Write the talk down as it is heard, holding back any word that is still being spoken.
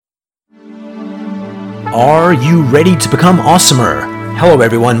Are you ready to become awesomer? Hello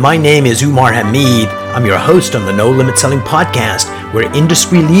everyone, my name is Umar Hamid. I'm your host on the No Limit Selling podcast, where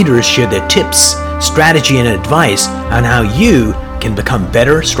industry leaders share their tips, strategy, and advice on how you can become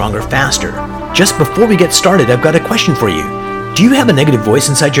better, stronger, faster. Just before we get started, I've got a question for you. Do you have a negative voice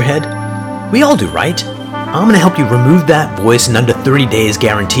inside your head? We all do, right? I'm going to help you remove that voice in under 30 days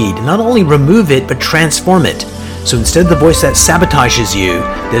guaranteed. Not only remove it, but transform it. So instead of the voice that sabotages you,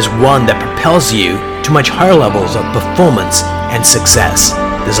 there's one that propels you to much higher levels of performance and success.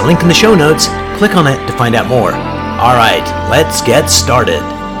 There's a link in the show notes. Click on it to find out more. All right, let's get started.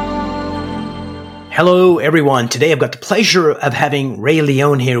 Hello, everyone. Today I've got the pleasure of having Ray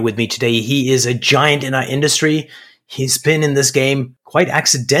Leone here with me today. He is a giant in our industry. He's been in this game quite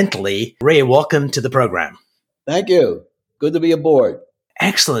accidentally. Ray, welcome to the program. Thank you. Good to be aboard.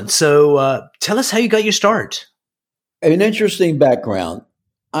 Excellent. So tell us how you got your start. An interesting background.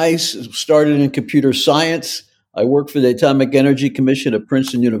 I started in computer science. I worked for the Atomic Energy Commission at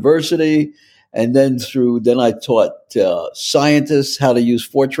Princeton University. And then I taught scientists how to use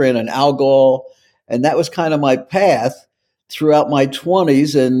Fortran and Algol. And that was kind of my path throughout my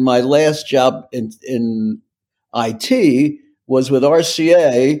 20s. And my last job in IT was with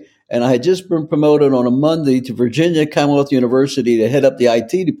RCA. And I had just been promoted on a Monday to Virginia Commonwealth University to head up the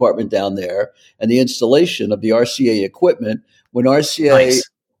IT department down there and the installation of the RCA equipment. When RCA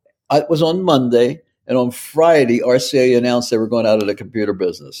It was on Monday, and on Friday, RCA announced they were going out of the computer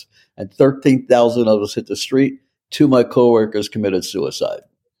business. And 13,000 of us hit the street. 2 of my coworkers committed suicide.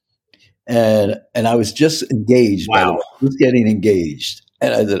 And I was just engaged. Wow. I was getting engaged.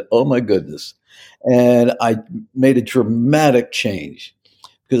 And I said, oh, my goodness. And I made a dramatic change.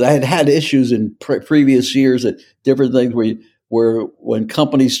 Because I had had issues in previous years at different things where when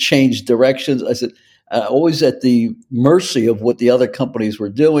companies changed directions, I said, always at the mercy of what the other companies were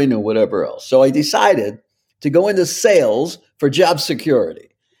doing or whatever else. So I decided to go into sales for job security.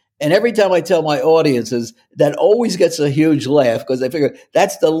 And every time I tell my audiences, that always gets a huge laugh because they figure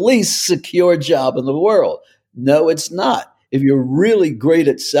that's the least secure job in the world. No, it's not. If you're really great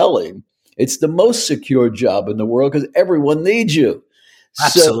at selling, it's the most secure job in the world because everyone needs you.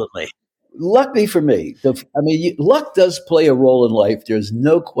 Absolutely. So, luckily for me, luck does play a role in life. There's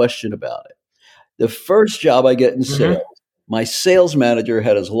no question about it. The first job I get in sales, my sales manager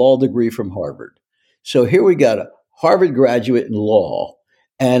had his law degree from Harvard. So here we got a Harvard graduate in law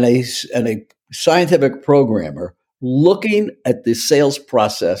and a scientific programmer looking at the sales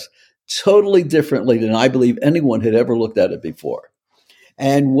process totally differently than I believe anyone had ever looked at it before.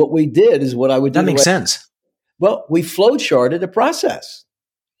 And what we did is what I would do. That makes sense. Well, we flow charted the process.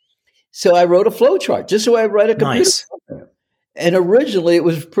 So I wrote a flow chart, just so I write a computer program. And originally it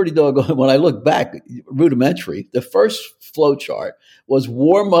was pretty doggone, when I look back, rudimentary. The first flow chart was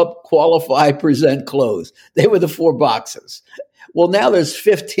warm up, qualify, present, close. They were the 4 boxes. Well, now there's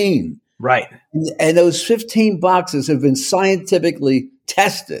 15. Right. And those 15 boxes have been scientifically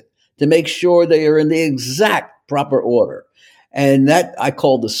tested to make sure they are in the exact proper order. And that I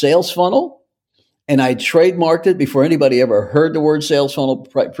called the sales funnel. And I trademarked it before anybody ever heard the word sales funnel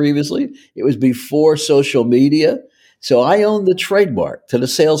previously. It was before social media. So I own the trademark to the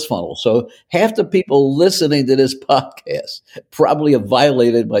sales funnel. So half the people listening to this podcast probably have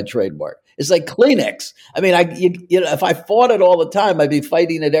violated my trademark. It's like Kleenex. I mean, if I fought it all the time, I'd be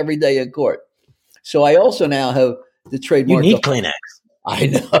fighting it every day in court. So I also now have the trademark. You need Kleenex. I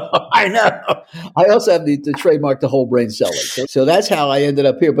know. I also have the trademark to whole brain selling. So that's how I ended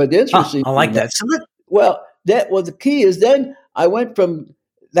up here. But the interesting, I like that. The key is then I went from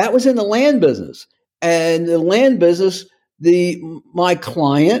that was in the land business, and the land business. My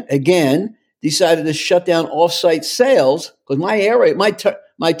client again decided to shut down offsite sales because my area,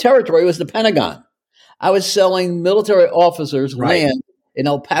 my territory was the Pentagon. I was selling military officers land in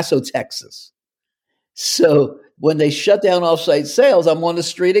El Paso, Texas. So when they shut down offsite sales, I'm on the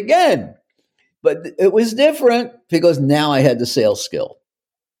street again. But it was different because now I had the sales skill.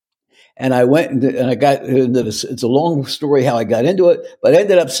 And I went and I got into this. It's a long story how I got into it, but I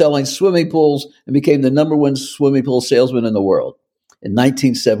ended up selling swimming pools and became the number 1 swimming pool salesman in the world in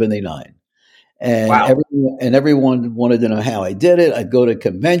 1979. And everyone wanted to know how I did it. I'd go to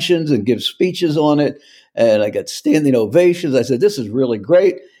conventions and give speeches on it. And I got standing ovations. I said, this is really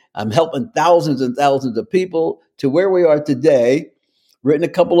great. I'm helping thousands and thousands of people to where we are today. Written a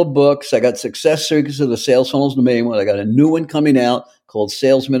couple of books. I got Success Secrets of the Sales Funnel, the main one. I got a new one coming out called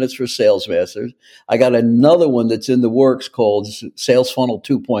Sales Minutes for Sales Masters. I got another one that's in the works called Sales Funnel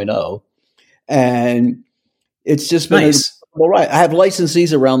 2.0. And it's just been all right. I have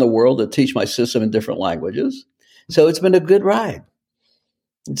licensees around the world that teach my system in different languages. So it's been a good ride.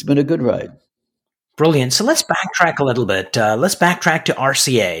 It's been a good ride. Brilliant. So let's backtrack a little bit. Let's backtrack to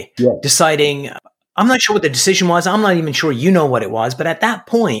RCA, Yeah. deciding. I'm not sure what the decision was. I'm not even sure you know what it was. But at that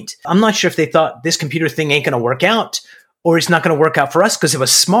point, I'm not sure if they thought this computer thing ain't going to work out or it's not going to work out for us because it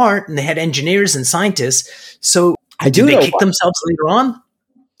was smart and they had engineers and scientists. So did they kick themselves later on?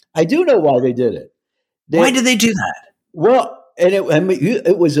 I do know why they did it. Why did they do that? Well, and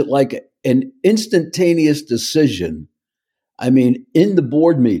it was like an instantaneous decision. I mean, in the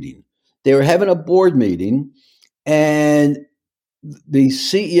board meeting, they were having a board meeting, and the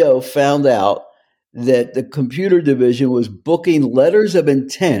CEO found out that the computer division was booking letters of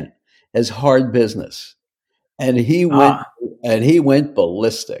intent as hard business, and he went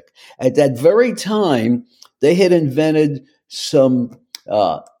ballistic. At that very time, they had invented some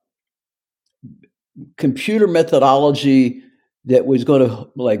computer methodology that was going to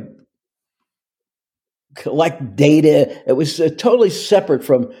like collect data. It was totally separate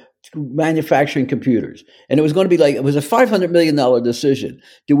from manufacturing computers. And it was going to be like, it was a $500 million decision.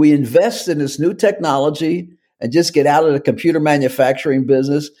 Do we invest in this new technology and just get out of the computer manufacturing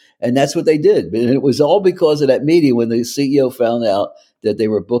business? And that's what they did. And it was all because of that meeting when the CEO found out that they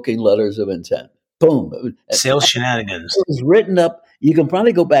were booking letters of intent. Boom. Sales shenanigans. It was written up. You can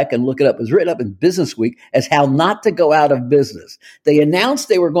probably go back and look it up. It was written up in Business Week as how not to go out of business. They announced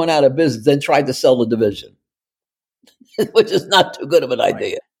they were going out of business, then tried to sell the division, which is not too good of an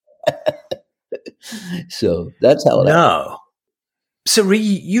idea. So that's how it happened. So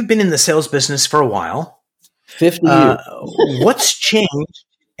you've been in the sales business for a while. 50 years. What's changed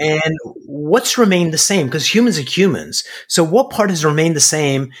and what's remained the same? Because humans are humans. So what part has remained the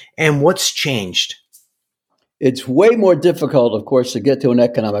same and what's changed? It's way more difficult, of course, to get to an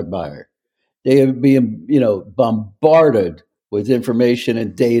economic buyer. They are being, bombarded with information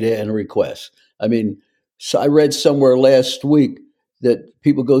and data and requests. I mean, so I read somewhere last week that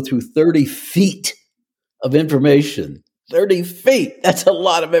people go through 30 feet of information. 30 feet. That's a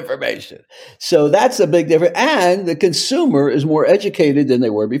lot of information. So that's a big difference. And the consumer is more educated than they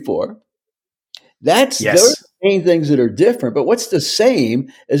were before. Those are the main things that are different. But what's the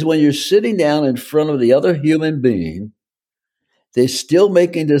same is when you're sitting down in front of the other human being, they're still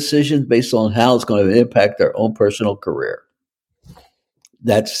making decisions based on how it's going to impact their own personal career.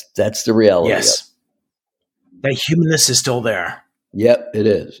 That's the reality. Yes. That humanness is still there. Yep, it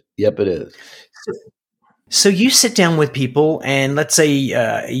is. So you sit down with people and let's say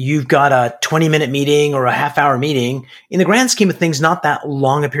you've got a 20-minute meeting or a half-hour meeting. In the grand scheme of things, not that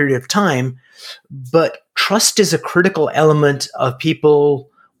long a period of time, but trust is a critical element of people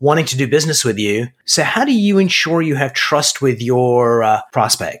wanting to do business with you. So how do you ensure you have trust with your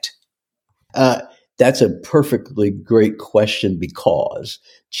prospect? That's a perfectly great question because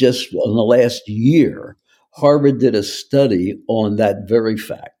just in the last year, Harvard did a study on that very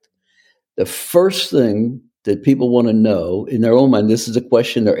fact. The first thing that people want to know in their own mind, this is a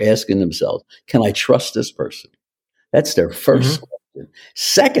question they're asking themselves. Can I trust this person? That's their first question.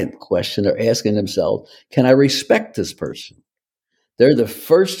 Second question they're asking themselves, can I respect this person? They're the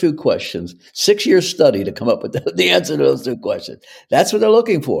first two questions. 6-year study to come up with the answer to those two questions. That's what they're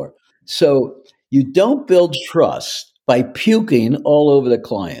looking for. So you don't build trust by puking all over the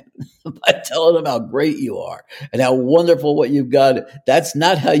client, by telling them how great you are and how wonderful what you've got. That's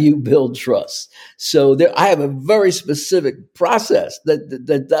not how you build trust. So I have a very specific process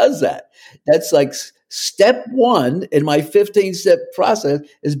that does that. That's like step 1 in my 15-step process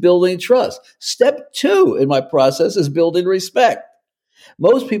is building trust. Step 2 in my process is building respect.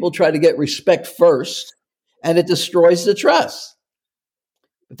 Most people try to get respect first, and it destroys the trust.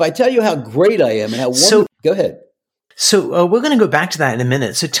 If I tell you how great I am and how wonderful, go ahead. So we're going to go back to that in a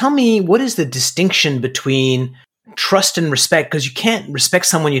minute. So tell me, what is the distinction between trust and respect? Because you can't respect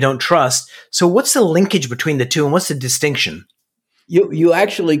someone you don't trust. So what's the linkage between the two and what's the distinction? You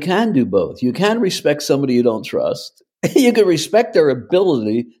actually can do both. You can respect somebody you don't trust. You can respect their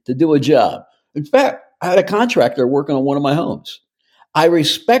ability to do a job. In fact, I had a contractor working on one of my homes. I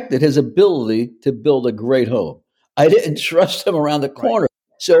respected his ability to build a great home. I didn't trust him around the corner.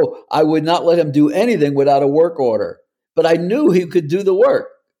 So I would not let him do anything without a work order. But I knew he could do the work.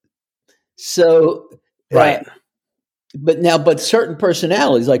 So, but certain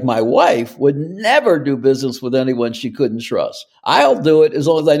personalities, like my wife, would never do business with anyone she couldn't trust. I'll do it as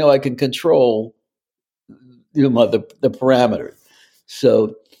long as I know I can control, the parameters.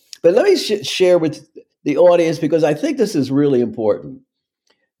 So, but let me share with the audience, because I think this is really important.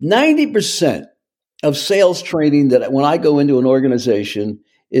 90% of sales training that when I go into an organization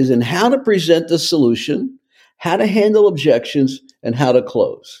is in how to present the solution, how to handle objections, and how to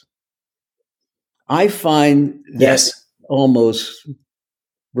close. I find that almost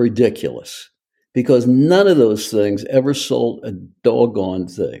ridiculous. because none of those things ever sold a doggone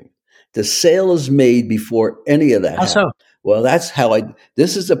thing. The sale is made before any of that How happens. so? Well,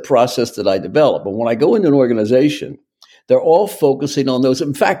 this is the process that I develop. But when I go into an organization, they're all focusing on those.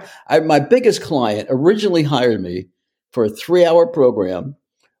 In fact, my biggest client originally hired me for a 3-hour program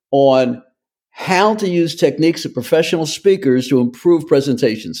on how to use techniques of professional speakers to improve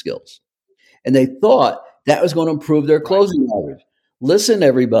presentation skills. And they thought that was going to improve their Right. closing average. Listen,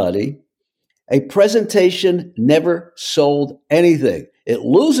 everybody, a presentation never sold anything. It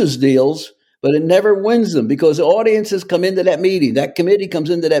loses deals, but it never wins them because the audiences come into that meeting. That committee comes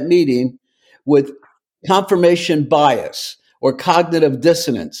into that meeting with confirmation bias or cognitive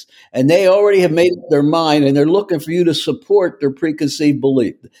dissonance. And they already have made up their mind and they're looking for you to support their preconceived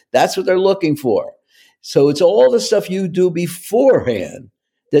belief. That's what they're looking for. So it's all the stuff you do beforehand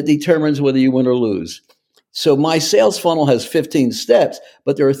that determines whether you win or lose. So my sales funnel has 15 steps,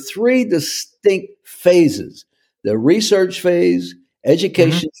 but there are 3 distinct phases: the research phase,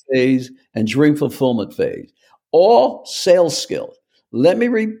 education phase, and dream fulfillment phase. All sales skill. Let me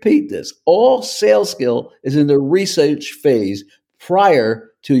repeat this. All sales skill is in the research phase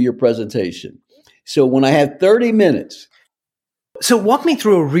prior to your presentation. So when I have 30 minutes. So walk me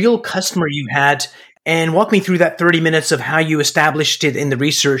through a real customer you had and walk me through that 30 minutes of how you established it in the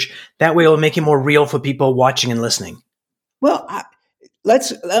research. That way it'll make it more real for people watching and listening. Well,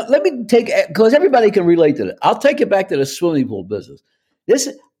 let me take, because everybody can relate to it. I'll take it back to the swimming pool business.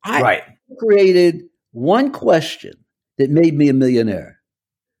 I created one question that made me a millionaire.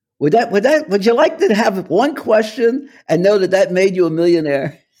 Would you like to have one question and know that made you a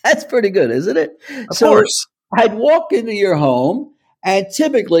millionaire? That's pretty good, isn't it? Of course. I'd walk into your home, and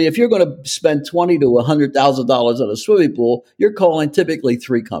typically, if you're going to spend $20,000 to $100,000 on a swimming pool, you're calling typically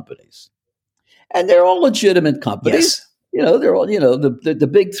 3 companies, and they're all legitimate companies. Yes. They're all the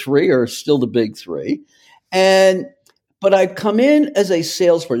big 3 are still the big 3, but I come in as a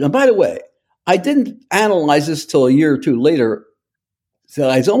salesperson. And by the way, I didn't analyze this till a year or 2 later. So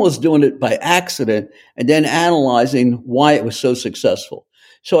I was almost doing it by accident and then analyzing why it was so successful.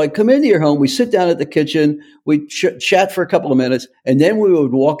 So I come into your home, we sit down at the kitchen, we chat for a couple of minutes, and then we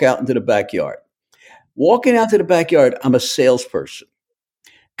would walk out into the backyard. Walking out to the backyard, I'm a salesperson.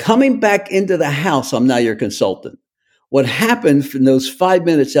 Coming back into the house, I'm now your consultant. What happened in those 5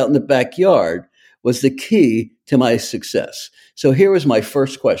 minutes out in the backyard was the key to my success. So here was my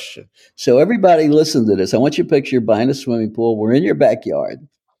first question. So everybody listen to this. I want you to picture you're buying a swimming pool. We're in your backyard.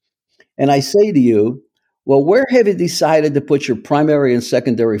 And I say to you, well, where have you decided to put your primary and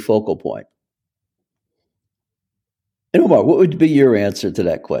secondary focal point? And Omar, what would be your answer to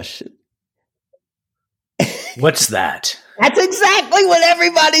that question? What's that? That's exactly what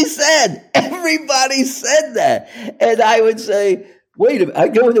everybody said. Everybody said that. And I would say, wait a minute. I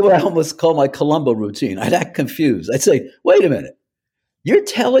go into what I almost call my Columbo routine. I'd act confused. I'd say, wait a minute. You're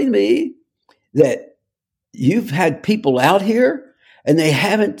telling me that you've had people out here and they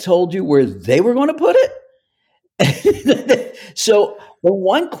haven't told you where they were going to put it? So the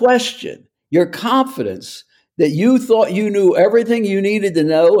one question, your confidence that you thought you knew everything you needed to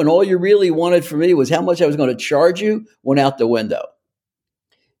know and all you really wanted from me was how much I was going to charge you, went out the window.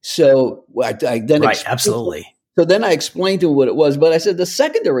 So I then Right, absolutely. So then I explained to him what it was. But I said the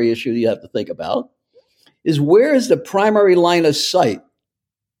secondary issue you have to think about is where is the primary line of sight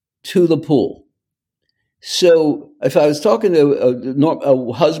to the pool? So if I was talking to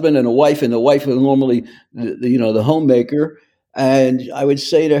a husband and a wife, and the wife was normally the homemaker, and I would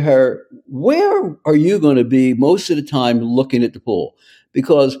say to her, where are you going to be most of the time looking at the pool?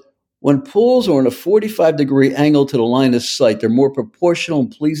 Because when pools are on a 45-degree angle to the line of sight, they're more proportional and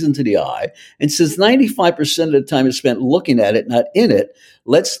pleasing to the eye. And since 95% of the time is spent looking at it, not in it,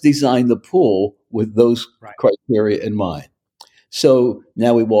 let's design the pool with those criteria in mind. So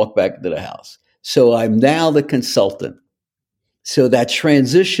now we walk back into the house. So I'm now the consultant. So that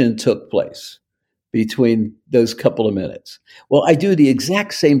transition took place between those couple of minutes. Well, I do the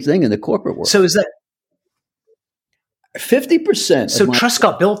exact same thing in the corporate world. So is that 50%? So trust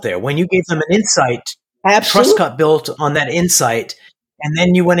got built there. When you gave them an insight, Absolutely. Trust got built on that insight, and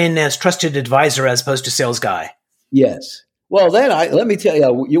then you went in as trusted advisor as opposed to sales guy. Yes. Well, then let me tell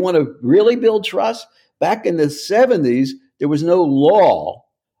you, you want to really build trust? Back in the 70s, there was no law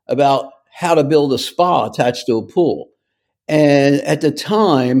about how to build a spa attached to a pool. And at the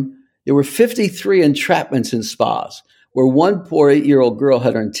time, there were 53 entrapments in spas where one poor 8-year-old girl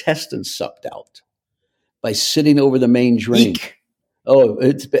had her intestines sucked out by sitting over the main drain. Eek.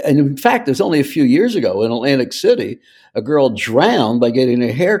 And in fact, it was only a few years ago in Atlantic City, a girl drowned by getting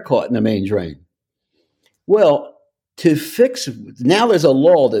her hair caught in the main drain. Well, to fix, now there's a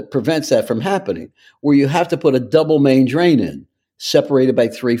law that prevents that from happening, where you have to put a double main drain in, separated by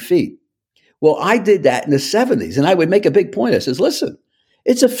 3 feet. Well, I did that in the 70s, and I would make a big point. I says, listen,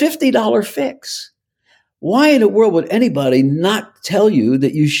 it's a $50 fix. Why in the world would anybody not tell you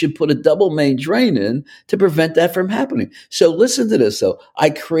that you should put a double main drain in to prevent that from happening? So listen to this, though. I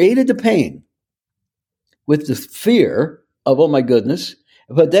created the pain with the fear of, oh my goodness,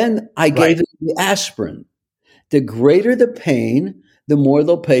 but then I gave them the aspirin. The greater the pain, the more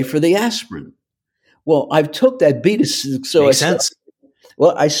they'll pay for the aspirin. Well, I've took that B2C. So Makes sense.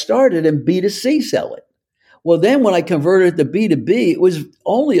 I started in B2C selling. Well, then when I converted to B2B, it was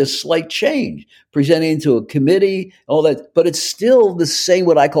only a slight change, presenting to a committee, all that, but it's still the same,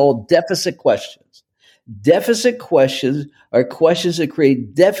 what I call deficit questions. Deficit questions are questions that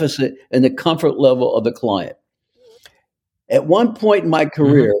create deficit in the comfort level of the client. At one point in my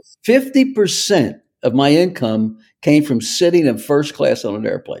career, 50% of my income came from sitting in first class on an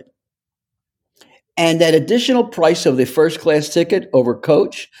airplane. And that additional price of the first class ticket over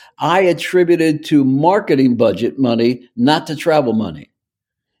coach, I attributed to marketing budget money, not to travel money,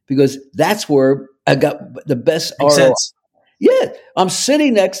 because that's where I got the best Makes ROI. sense. Yeah, I'm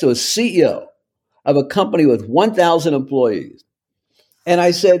sitting next to a CEO of a company with 1,000 employees. And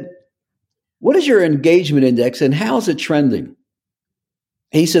I said, what is your engagement index and how's it trending?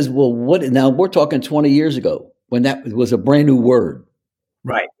 He says, well, what? Now we're talking 20 years ago when that was a brand new word.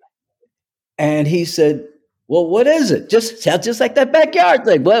 Right. And he said, well, what is it? Sounds just like that backyard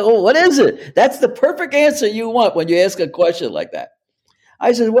thing. Well, what is it? That's the perfect answer you want when you ask a question like that.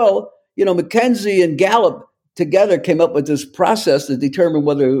 I said, well, McKinsey and Gallup together came up with this process to determine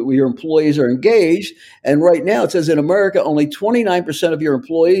whether your employees are engaged. And right now it says in America, only 29% of your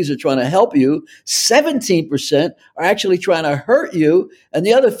employees are trying to help you. 17% are actually trying to hurt you. And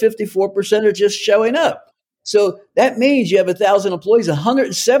the other 54% are just showing up. So that means you have 1,000 employees,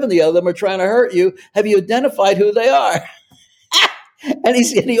 170 of them are trying to hurt you. Have you identified who they are? And he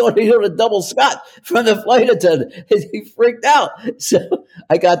said he ordered a double Scott from the flight attendant. He freaked out. So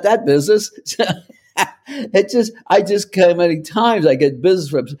I got that business. I just came many times. I get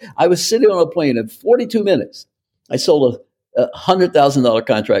business reps. I was sitting on a plane in 42 minutes. I sold a $100,000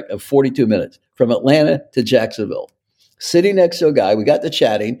 contract of 42 minutes from Atlanta to Jacksonville. Sitting next to a guy, we got to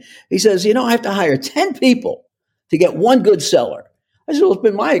chatting. He says, I have to hire 10 people to get one good seller. I said, well, it's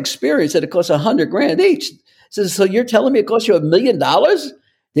been my experience that it costs $100,000 each. He says, so you're telling me it costs you $1 million to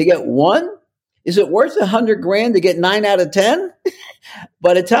get one? Is it worth $100,000 to get 9 out of 10?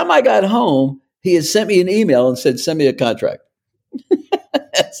 By the time I got home, he had sent me an email and said, send me a contract.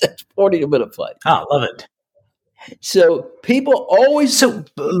 That's 40-minute flight. Oh, love it. So people always. So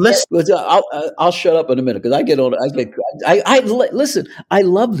let's. I'll shut up in a minute because I get on. Listen. I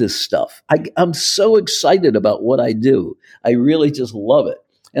love this stuff. I'm so excited about what I do. I really just love it,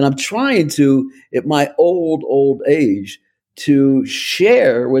 and I'm trying to, at my old age, to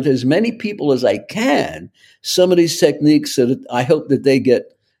share with as many people as I can some of these techniques so that I hope that they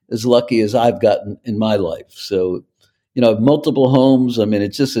get as lucky as I've gotten in my life. So. Multiple homes. I mean,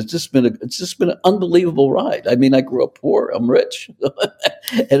 it's just been an unbelievable ride. I mean, I grew up poor. I'm rich,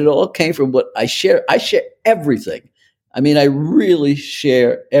 and it all came from what I share. I share everything. I mean, I really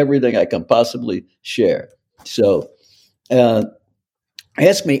share everything I can possibly share. So,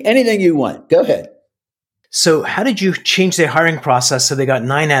 ask me anything you want. Go ahead. So, how did you change the hiring process so they got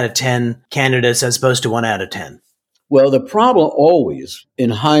 9 out of 10 candidates as opposed to 1 out of 10? Well, the problem always in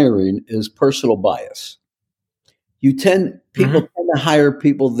hiring is personal bias. People tend to hire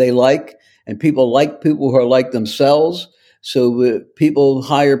people they like, and people like people who are like themselves. So people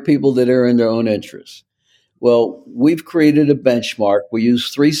hire people that are in their own interests. Well, we've created a benchmark. We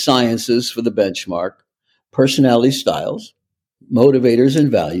use 3 sciences for the benchmark: personality styles, motivators and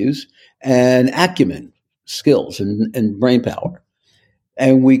values, and acumen, skills and brain power.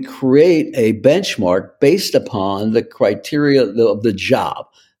 And we create a benchmark based upon the criteria of the job.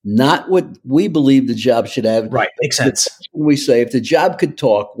 Not what we believe the job should have. Right. Makes sense. We say, if the job could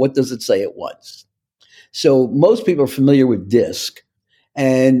talk, what does it say it wants? So most people are familiar with DISC,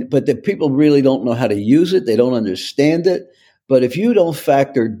 but the people really don't know how to use it. They don't understand it. But if you don't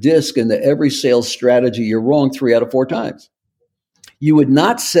factor DISC into every sales strategy, you're wrong 3 out of 4 times. You would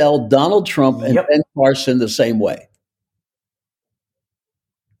not sell Donald Trump and Ben Carson the same way.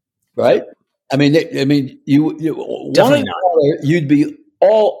 Right? I mean, you definitely not. You'd be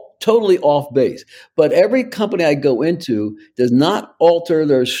all totally off base. But every company I go into does not alter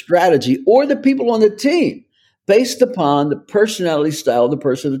their strategy or the people on the team based upon the personality style of the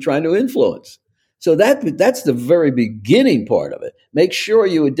person they're trying to influence. So that's the very beginning part of it. Make sure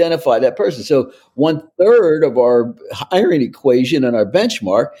you identify that person. So 1/3 of our hiring equation and our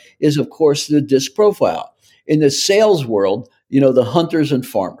benchmark is, of course, the DISC profile. In the sales world, the hunters and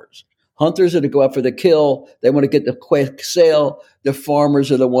farmers. Hunters are to go out for the kill. They want to get the quick sale. The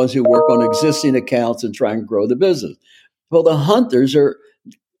farmers are the ones who work on existing accounts and try and grow the business. Well, the hunters are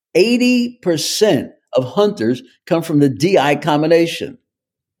 80% of hunters come from the DI combination,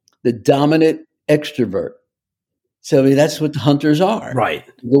 the dominant extrovert. So that's what the hunters are. Right.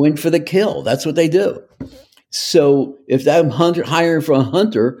 Going for the kill. That's what they do. So if I'm hiring for a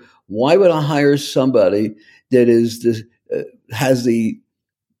hunter, why would I hire somebody that has the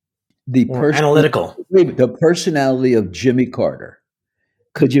analytical, the personality of Jimmy Carter?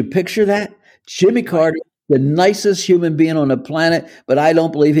 Could you picture that? Jimmy Carter, the nicest human being on the planet, but I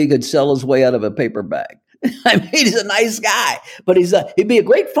don't believe he could sell his way out of a paper bag. I mean, he's a nice guy, but he'd be a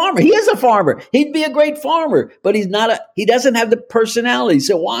great farmer. He is a farmer. He'd be a great farmer, but he doesn't have the personality.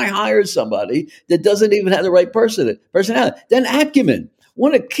 So why hire somebody that doesn't even have the right personality? Then acumen.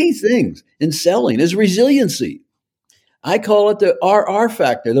 One of the key things in selling is resiliency. I call it the RR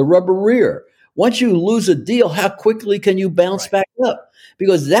factor, the rubber rear. Once you lose a deal, how quickly can you bounce back up?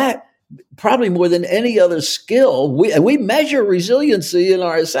 Because that, probably more than any other skill, we measure resiliency in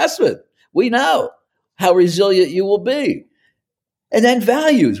our assessment. We know how resilient you will be. And then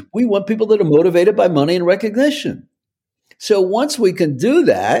values. We want people that are motivated by money and recognition. So once we can do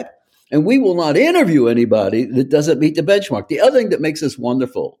that, and we will not interview anybody that doesn't meet the benchmark. The other thing that makes us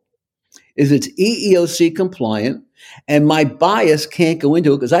wonderful is it's EEOC compliant, and my bias can't go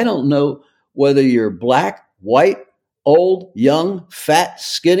into it because I don't know whether you're black, white, old, young, fat,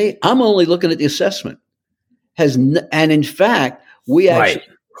 skinny. I'm only looking at the assessment. And in fact, we actually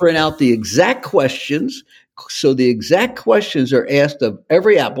print out the exact questions. So the exact questions are asked of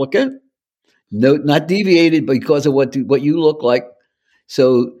every applicant, not deviated because of what you look like.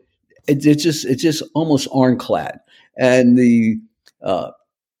 So it's just almost ironclad. And the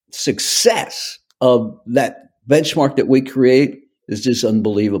success of that benchmark that we create is just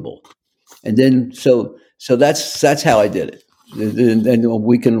unbelievable. And then so that's how I did it. And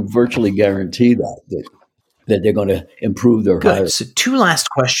we can virtually guarantee that they're going to improve their hiring. So 2 last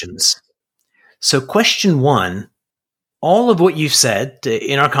questions. So question 1, all of what you've said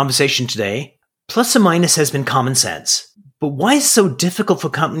in our conversation today, plus or minus, has been common sense. But why is it so difficult for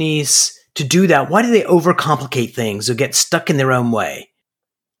companies to do that? Why do they overcomplicate things or get stuck in their own way?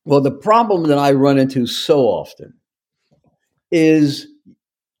 Well, the problem that I run into so often is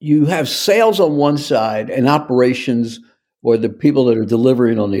you have sales on one side and operations, or the people that are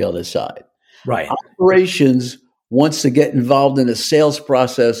delivering, on the other side. Right. Operations wants to get involved in a sales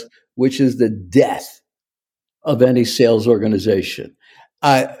process, which is the death of any sales organization.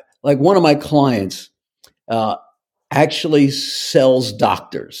 Like one of my clients actually sells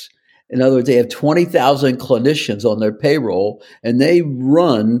doctors. In other words, they have 20,000 clinicians on their payroll, and they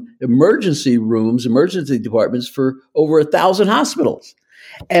run emergency departments for over 1,000 hospitals.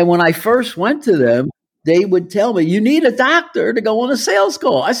 And when I first went to them, they would tell me, you need a doctor to go on a sales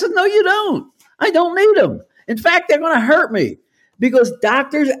call. I said, no, you don't. I don't need them. In fact, they're going to hurt me, because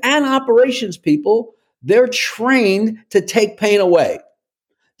doctors and operations people, they're trained to take pain away.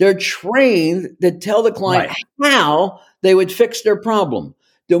 They're trained to tell the client how they would fix their problem.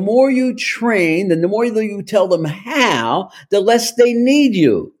 The more you train and the more you tell them how, the less they need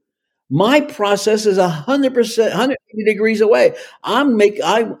you. My process is 100%, 180 degrees away.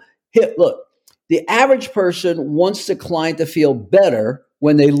 Look, the average person wants the client to feel better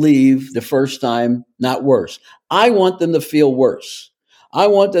when they leave the first time, not worse. I want them to feel worse. I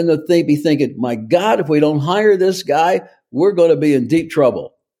want them to be thinking, my God, if we don't hire this guy, we're going to be in deep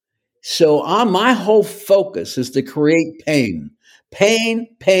trouble. So my whole focus is to create pain. Pain.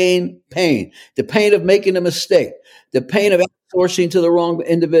 The pain of making a mistake. The pain of outsourcing to the wrong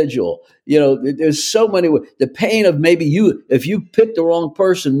individual. There's so many ways. The pain of maybe if you pick the wrong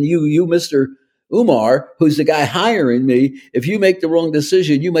person, you, Mr. Umar, who's the guy hiring me, if you make the wrong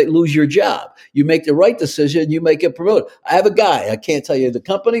decision, you might lose your job. You make the right decision, you might get promoted. I have a guy, I can't tell you the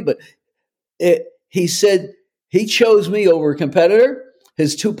company, but he said he chose me over a competitor.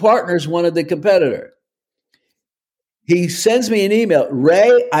 His 2 partners wanted the competitor. He sends me an email,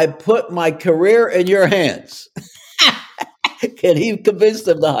 Ray, I put my career in your hands. And he convinced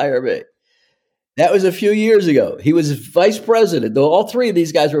them to hire me. That was a few years ago. He was vice president. Though all 3 of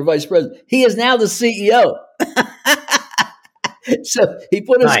these guys were vice president. He is now the CEO. So he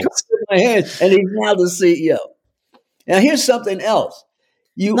put his career in my hands, and he's now the CEO. Now here's something else.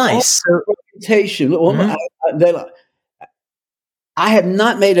 You nice reputation. I have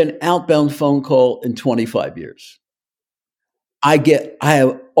not made an outbound phone call in 25 years. I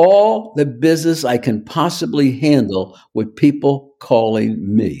have all the business I can possibly handle with people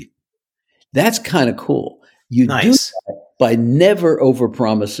calling me. That's kind of cool. You do Nice. that by never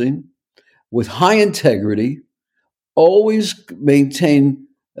overpromising, with high integrity, always maintain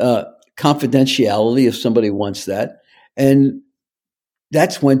confidentiality if somebody wants that. And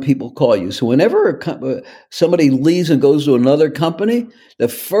that's when people call you. So whenever somebody leaves and goes to another company, the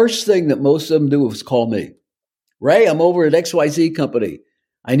first thing that most of them do is call me. Ray, I'm over at XYZ company.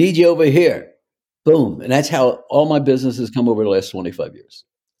 I need you over here. Boom. And that's how all my business has come over the last 25 years.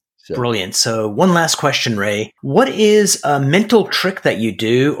 So. Brilliant. So one last question, Ray. What is a mental trick that you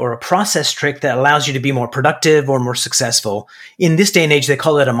do or a process trick that allows you to be more productive or more successful? In this day and age, they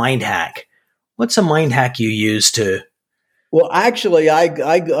call it a mind hack. What's a mind hack you use to... Well, actually,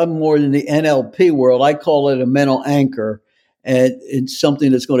 I'm more in the NLP world. I call it a mental anchor, and it's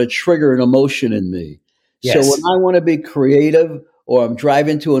something that's going to trigger an emotion in me. Yes. So when I want to be creative or I'm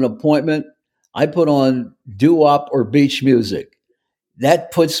driving to an appointment, I put on doo-wop or beach music.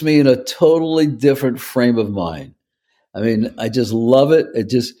 That puts me in a totally different frame of mind. I mean, I just love it.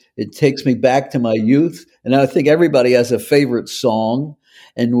 It takes me back to my youth. And I think everybody has a favorite song.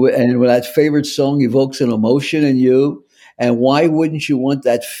 And when that favorite song evokes an emotion in you, and why wouldn't you want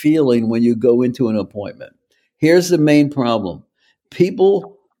that feeling when you go into an appointment? Here's the main problem.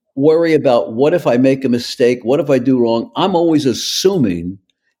 People worry about, what if I make a mistake? What if I do wrong? I'm always assuming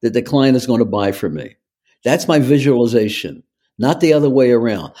that the client is going to buy from me. That's my visualization, not the other way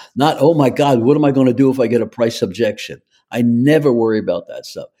around. Not, oh my God, what am I going to do if I get a price objection? I never worry about that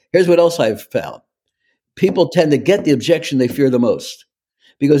stuff. Here's what else I've found. People tend to get the objection they fear the most.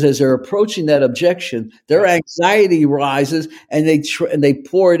 Because as they're approaching that objection, their anxiety rises, and they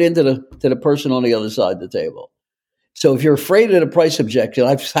pour it into the person on the other side of the table. So if you're afraid of the price objection,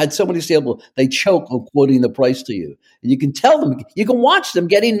 I've had somebody say, they choke on quoting the price to you, and you can tell them, you can watch them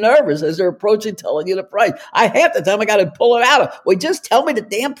getting nervous as they're approaching, telling you the price. Half the time I got to pull it out. Well, just tell me the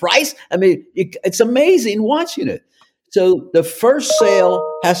damn price. I mean, it's amazing watching it. So the first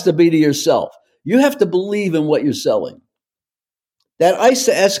sale has to be to yourself. You have to believe in what you're selling. That ice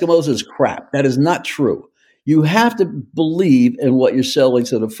to Eskimos is crap. That is not true. You have to believe in what you're selling.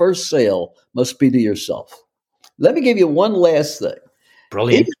 So the first sale must be to yourself. Let me give you one last thing.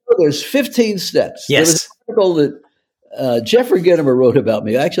 Brilliant. Even though there's 15 steps. Yes. There was an article that Jeffrey Gitomer wrote about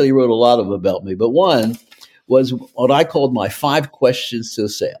me. Actually, he wrote a lot of them about me. But one was what I called my 5 questions to a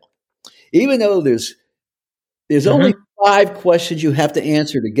sale. Even though there's only 5 questions you have to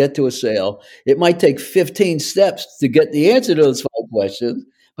answer to get to a sale, it might take 15 steps to get the answer to those 5 questions.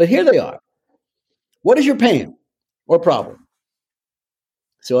 But here they are. What is your pain or problem?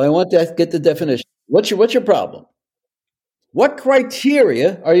 So I want to get the definition. What's your problem? What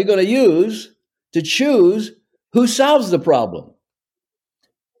criteria are you going to use to choose who solves the problem?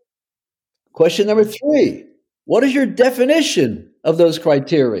 Question number 3. What is your definition of those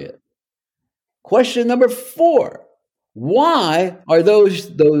criteria? Question number 4. Why are those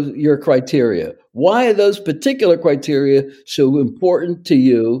your criteria? Why are those particular criteria so important to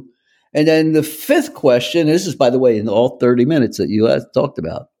you? And then the 5th question, this is, by the way, in all 30 minutes that you talked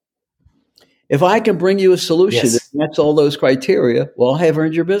about. If I can bring you a solution that meets all those criteria, well, I have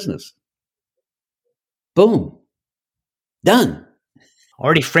earned your business. Boom. Done.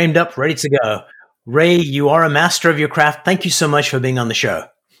 Already framed up, ready to go. Ray, you are a master of your craft. Thank you so much for being on the show.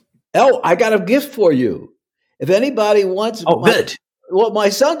 Oh, I got a gift for you. If anybody wants... Oh, good. Well, my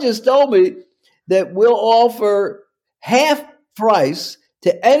son just told me that we'll offer half price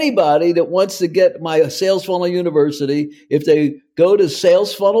to anybody that wants to get my Sales Funnel University if they go to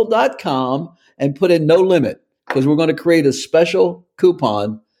salesfunnel.com and put in no limit, because we're going to create a special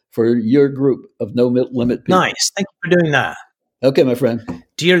coupon for your group of no limit people. Nice. Thank you for doing that. Okay, my friend.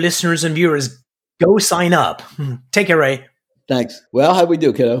 Dear listeners and viewers, go sign up. Take care, Ray. Thanks. Well, how'd we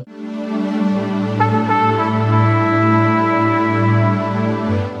do, kiddo?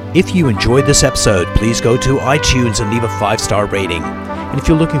 If you enjoyed this episode, please go to iTunes and leave a 5-star rating. And if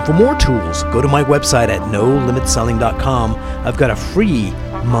you're looking for more tools, go to my website at nolimitselling.com. I've got a free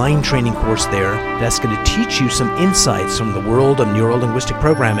mind training course there that's going to teach you some insights from the world of neuro-linguistic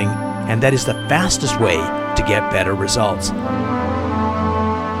programming, and that is the fastest way to get better results.